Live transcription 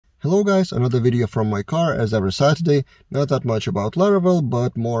Hello guys, another video from my car as every Saturday. Not that much about Laravel,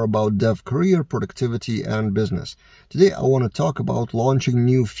 but more about dev career, productivity and business. Today I want to talk about launching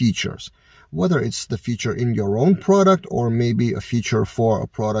new features. Whether it's the feature in your own product or maybe a feature for a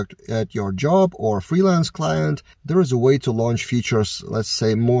product at your job or freelance client, there is a way to launch features, let's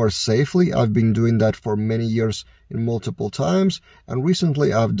say, more safely. I've been doing that for many years in multiple times, and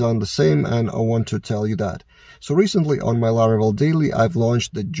recently I've done the same, and I want to tell you that. So recently on my Laravel Daily, I've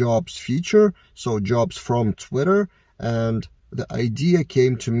launched the jobs feature, so jobs from Twitter, and the idea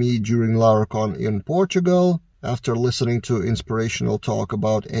came to me during Laracon in Portugal. After listening to inspirational talk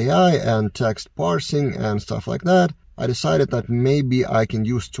about AI and text parsing and stuff like that, I decided that maybe I can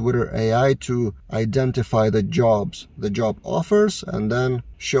use Twitter AI to identify the jobs, the job offers, and then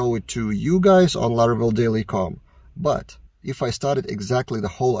show it to you guys on LaravelDaily.com. But if I started exactly the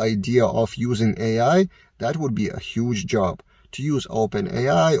whole idea of using AI, that would be a huge job. To use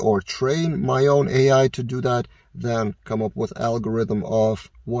OpenAI or train my own AI to do that, then come up with algorithm of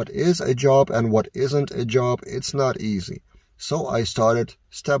what is a job and what isn't a job, it's not easy. So I started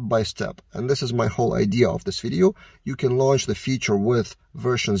step by step, and this is my whole idea of this video. You can launch the feature with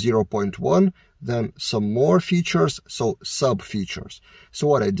version 0.1, then some more features, so sub-features. So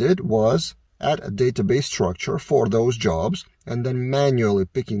what I did was add a database structure for those jobs, and then manually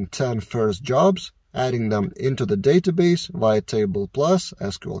picking 10 first jobs, adding them into the database via Table Plus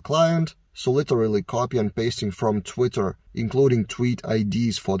SQL client. So literally copy and pasting from Twitter, including tweet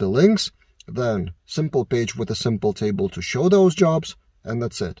IDs for the links, then simple page with a simple table to show those jobs, and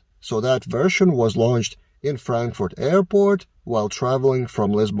that's it. So that version was launched in Frankfurt Airport while traveling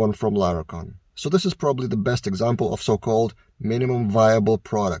from Lisbon from Laracon. So this is probably the best example of so-called minimum viable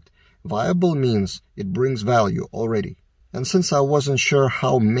product. Viable means it brings value already. And since I wasn't sure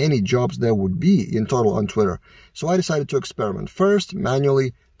how many jobs there would be in total on Twitter, so I decided to experiment. First,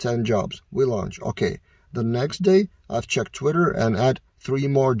 manually, 10 jobs. We launch. Okay. The next day, I've checked Twitter and add 3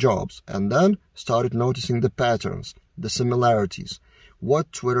 more jobs, and then started noticing the patterns, the similarities.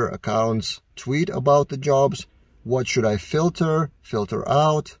 What Twitter accounts tweet about the jobs? What should I filter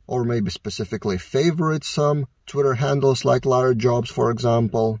out, or maybe specifically favorite some Twitter handles like LaraJobs, for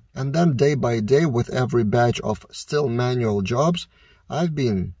example. And then day by day, with every batch of still manual jobs, I've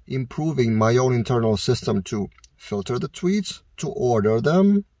been improving my own internal system to filter the tweets, to order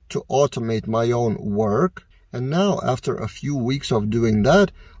them, to automate my own work. And now, after a few weeks of doing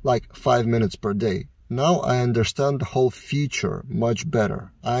that, like 5 minutes per day, now I understand the whole feature much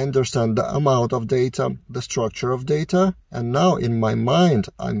better. I understand the amount of data, the structure of data, and now in my mind,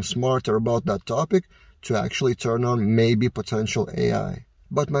 I'm smarter about that topic to actually turn on maybe potential AI.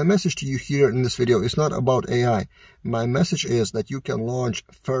 But my message to you here in this video is not about AI. My message is that you can launch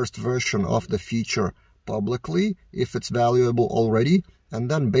first version of the feature publicly if it's valuable already, and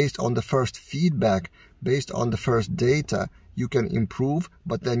then based on the first feedback, based on the first data, you can improve,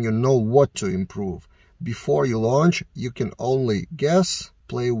 but then you know what to improve. Before you launch, you can only guess,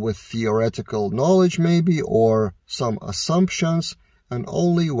 play with theoretical knowledge maybe, or some assumptions, and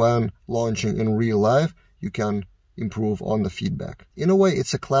only when launching in real life, you can improve on the feedback. In a way,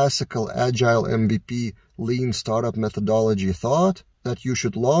 it's a classical agile MVP lean startup methodology thought that you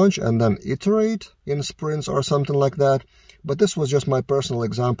should launch and then iterate in sprints or something like that. But this was just my personal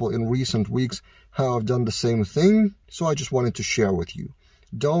example in recent weeks how I've done the same thing, so I just wanted to share with you.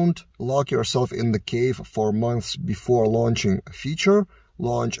 Don't lock yourself in the cave for months before launching a feature.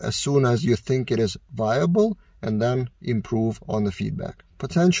 Launch as soon as you think it is viable and then improve on the feedback.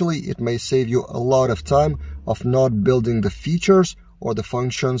 Potentially, it may save you a lot of time of not building the features or the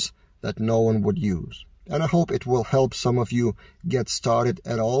functions that no one would use. And I hope it will help some of you get started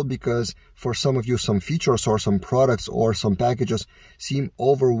at all, because for some of you, some features or some products or some packages seem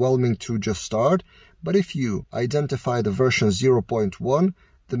overwhelming to just start. But if you identify the version 0.1,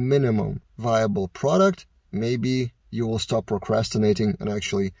 the minimum viable product, maybe you will stop procrastinating and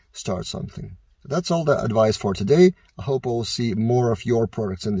actually start something. That's all the advice for today. I hope I will see more of your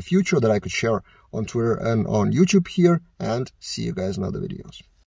products in the future that I could share on Twitter and on YouTube here, and see you guys in other videos.